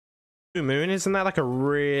Blue Moon, isn't that like a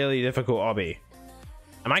really difficult obby?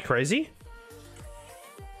 Am I crazy?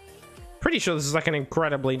 Pretty sure this is like an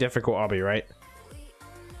incredibly difficult obby, right?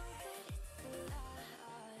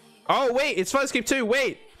 Oh wait, it's Flowscape 2.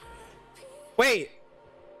 Wait,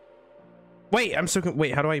 I'm so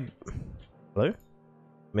wait. How do I? Hello?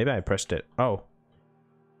 Maybe I pressed it. Oh,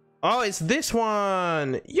 it's this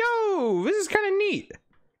one. Yo, this is kind of neat.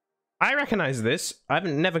 I recognize this. I've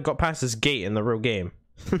never got past this gate in the real game.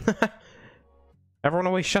 Everyone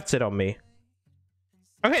always shuts it on me.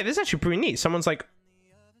 Okay, this is actually pretty neat. Someone's like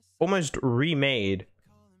almost remade.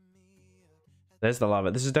 There's the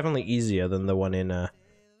lava. This is definitely easier than the one in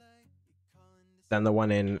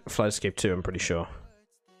Flowscape 2, I'm pretty sure.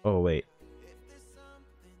 Oh wait.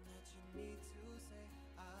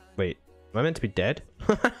 Wait, am I meant to be dead?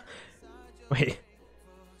 Wait.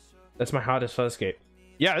 That's my hardest Flowscape.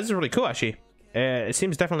 Yeah, this is really cool actually. It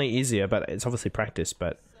seems definitely easier, but it's obviously practice,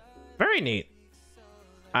 but very neat.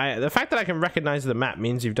 The fact that I can recognize the map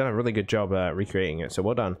means you've done a really good job recreating it, so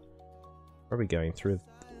well done. Where are we going through?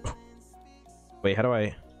 Wait, how do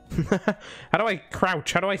I how do I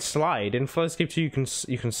crouch? How do I slide? In Flowscape 2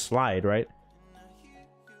 you can slide, right?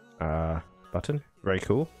 Button. Very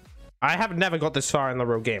cool. I have never got this far in the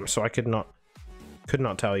real game, so I could not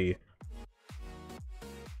tell you.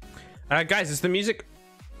 Guys, is the music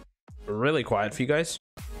really quiet for you guys?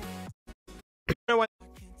 You know what?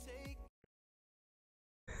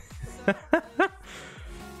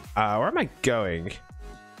 Where am I going?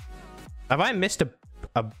 Have I missed a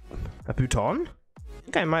bouton? I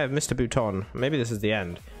think I might have missed a bouton. Maybe this is the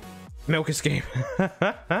end. Milk escape.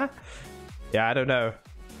 Yeah, I don't know.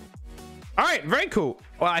 All right, very cool.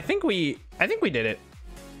 Well, I think we did it.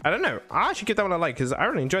 I don't know. I should give that one a like because I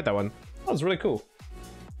really enjoyed that one. That was really cool.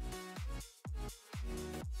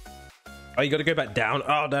 Oh, you got to go back down.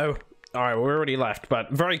 Oh no. All right, we're already left, but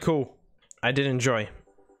very cool. I did enjoy.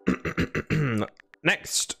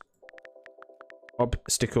 Next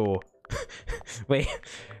obstacle. wait,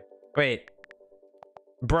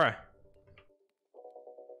 bruh.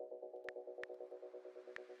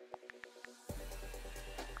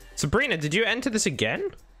 Sabrina, did you enter this again?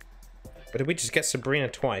 Or did we just get Sabrina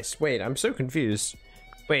twice? Wait, I'm so confused.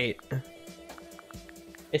 Wait.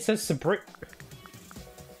 It says Sabrina.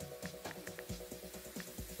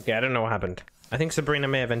 Okay, I don't know what happened. I think Sabrina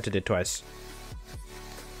may have entered it twice.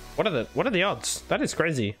 What are the odds? That is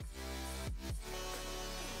crazy.